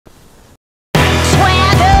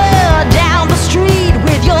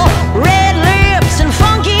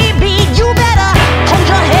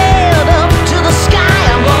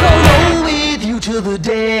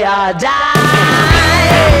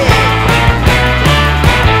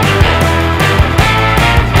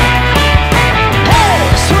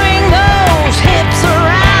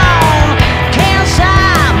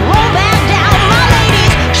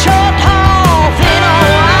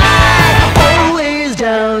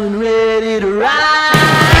and ready to ride.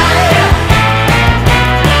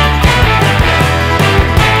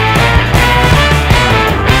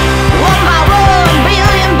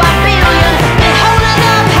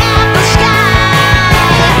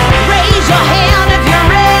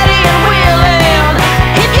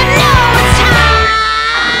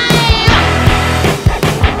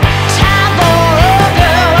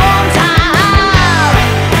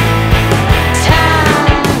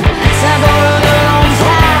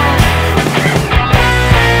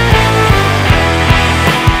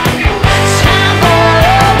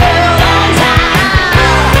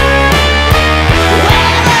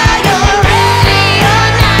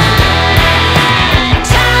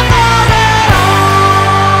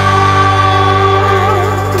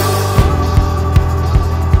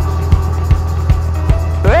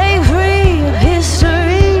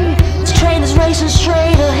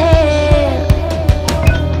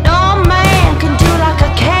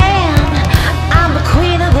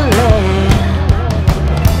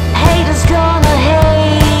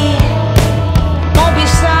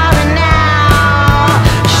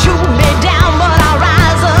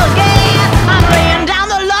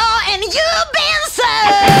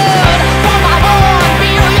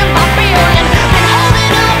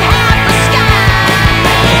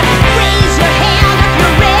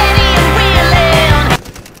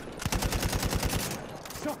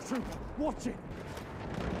 Watch it!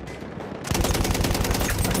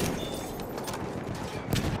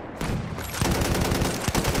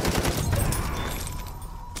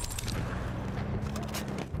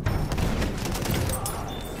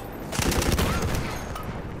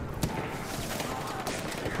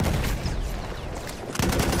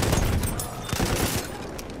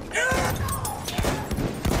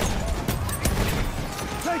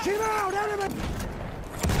 Take him out, enemy!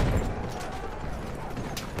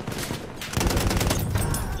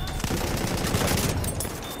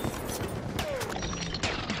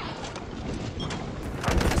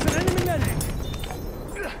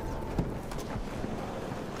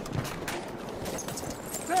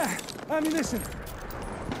 Ammunition!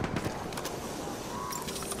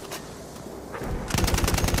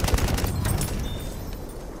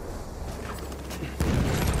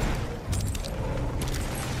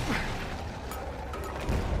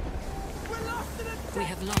 We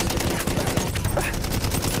have lost objective.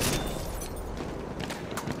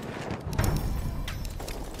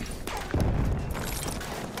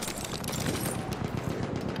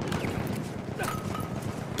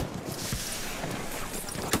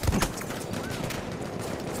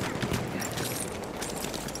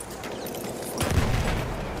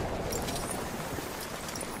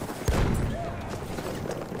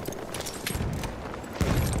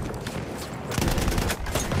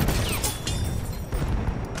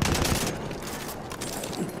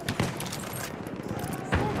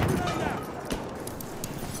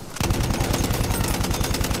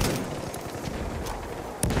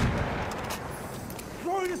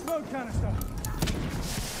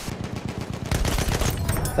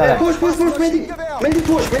 پوش مهدی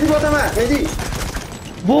پوش مهدی بادم مهدی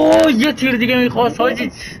وای یه تیر دیگه میخواست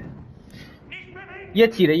حاجی یه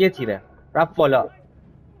تیره رفت بالا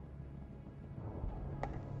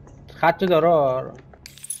خط داره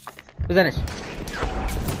بزنش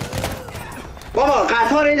بابا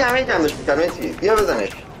قطار این همه جمعش میکرد مهدی بیا بزنش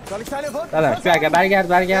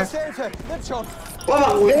برگرد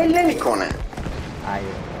بابا ول نمیکنه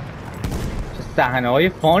ایوه چه صحنه های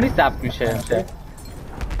فانی ثبت میشه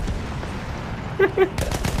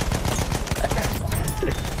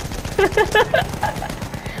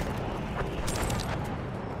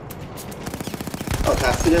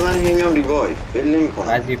تفصیل من میام ریوایو ول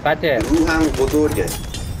نمیکنه وظیفته روح هم بزرگه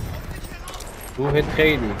روحت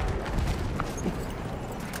خیلی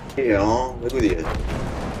بگو دیگه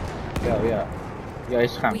بیا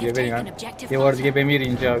عشقم بیا بریم یه بار دیگه بمیر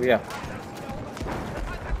اینجا بیا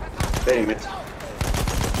بریم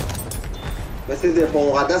مثل دفاع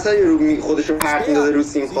مقدس ها رو خودشو پرت میداده رو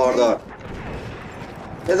سیم خاردار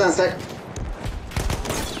بزن سگ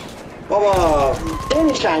بابا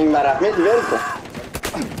نمیشه این برف مهدی ول کن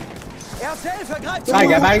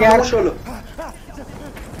برگرد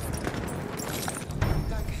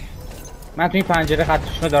من تو این پنجره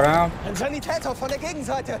خطشونو دارم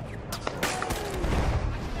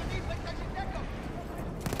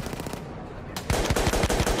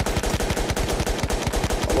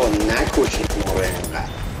بابا نکشید ما رو اینقدر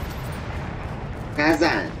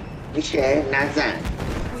نزن میشه نزن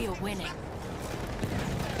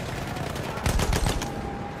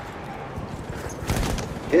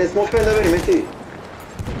یه اسموک بنده بریم مهدی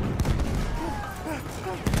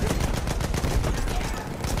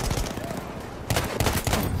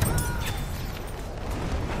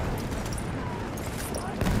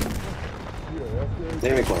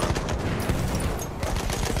نمیکنم.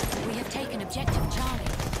 We have taken objective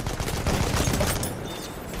Charlie.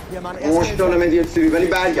 Yeah, man. مشکل مدیل سیبی ولی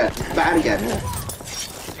برگرد.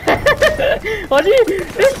 حاجی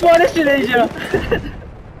اسپانش شده اینجا